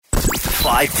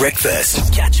5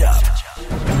 Breakfast. Catch up.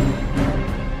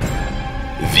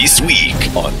 This week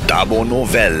on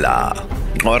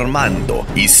Thabonovela, Armando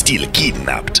is still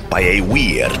kidnapped by a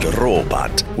weird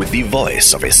robot with the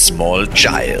voice of a small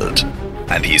child.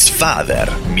 And his father,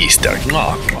 Mr.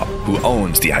 Ngok, who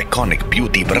owns the iconic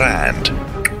beauty brand,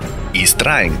 is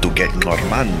trying to get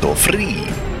Armando free.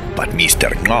 But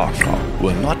Mr. Ngok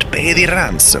will not pay the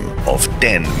ransom of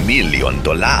 $10 million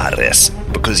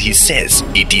because he says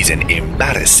it is an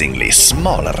embarrassingly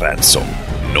small ransom.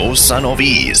 No son of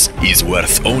his is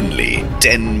worth only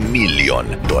 $10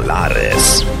 million.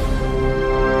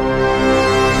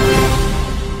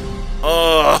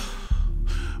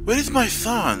 Where is my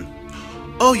son?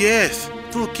 Oh yes,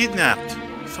 still kidnapped.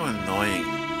 So annoying.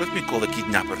 Let me call the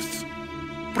kidnappers.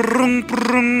 Prung,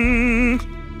 prung.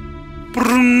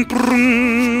 Prung,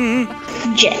 prung.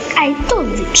 Jack, I told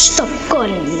you to stop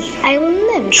calling me. I will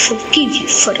never forgive you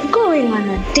for going on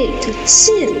a date with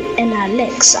Siri and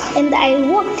Alexa, and I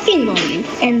walked in on you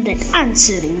and that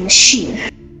answering machine.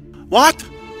 What?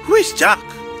 Who is Jack?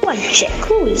 What, Jack?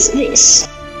 Who is this?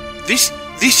 This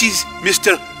is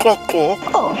Mr. Coco.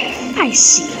 Oh, I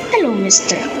see. Hello,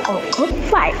 Mr. Coco.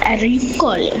 Why are you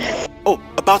calling? Oh,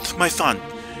 about my son.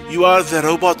 You are the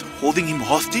robot holding him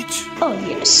hostage? Oh,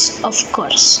 yes, of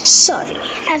course. Sorry,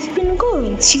 I've been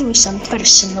going through some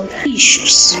personal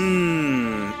issues.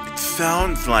 It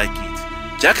sounds like it.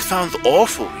 Jack sounds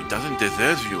awful. He doesn't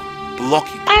deserve you. Block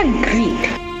him. Agreed.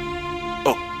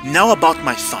 Oh, now about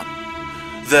my son.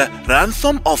 The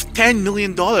ransom of $10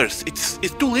 million. It's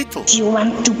too little. Do you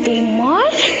want to pay more?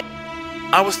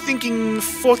 I was thinking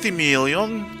 40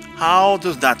 million. How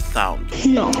does that sound?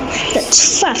 No,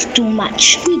 that's far too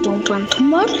much. We don't want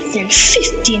more than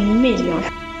 15 million.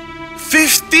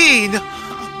 15?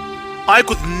 I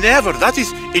could never. That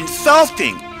is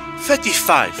insulting.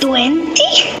 35. 20?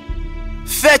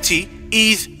 30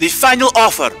 is the final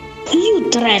offer.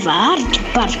 You drive a hard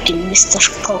bargain, Mr.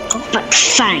 Coco. But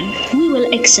fine, we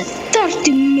will accept $30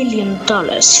 million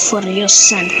for your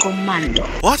son, Commando.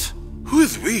 What? Who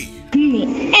is we?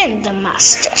 Me and the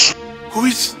master. Who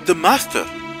is the master?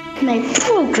 My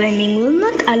programming will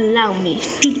not allow me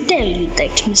to tell you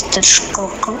that, Mr.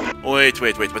 Coco. Wait.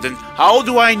 But then how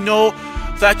do I know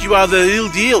that you are the real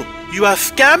deal? You are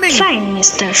scamming. Fine,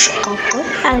 Mr. Coco.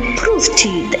 I'll prove to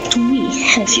you that we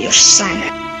have your son.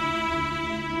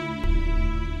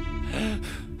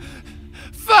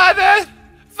 Father,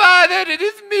 it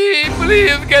is me.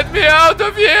 Please get me out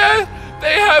of here.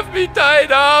 They have me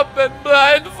tied up and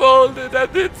blindfolded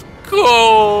and it's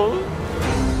cold.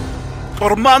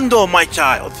 Armando, my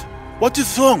child, what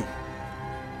is wrong?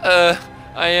 I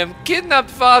am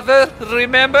kidnapped, Father,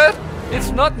 remember?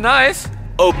 It's not nice.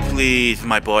 Oh, please,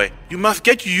 my boy. You must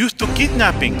get used to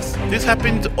kidnappings. This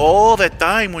happens all the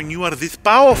time when you are this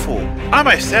powerful. I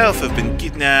myself have been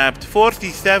kidnapped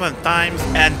 47 times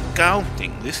and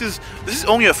counting. This is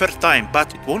only your first time,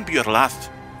 but it won't be your last.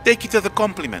 Take it as a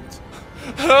compliment.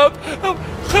 Help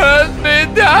me,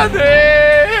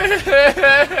 Daddy!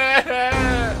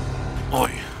 Oi,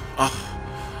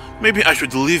 maybe I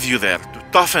should leave you there to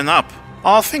toughen up.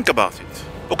 I'll think about it.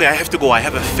 Okay, I have to go. I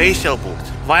have a facial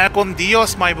booked. Vaya con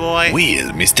Dios, my boy.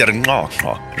 Will Mr. Ngok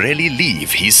really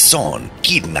leave his son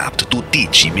kidnapped to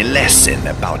teach him a lesson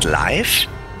about life?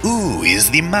 Who is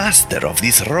the master of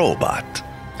this robot?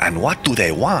 And what do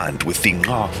they want with the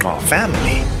Ngok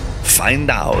family? Find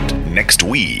out next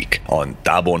week on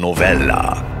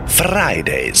Thabonovela,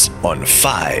 Fridays on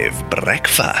 5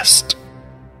 Breakfast.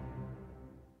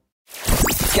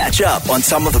 Catch up on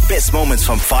some of the best moments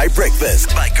from 5 Breakfast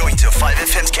by going to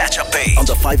 5FM's catch-up page on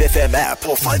the 5FM app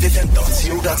or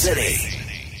 5FM.co.za.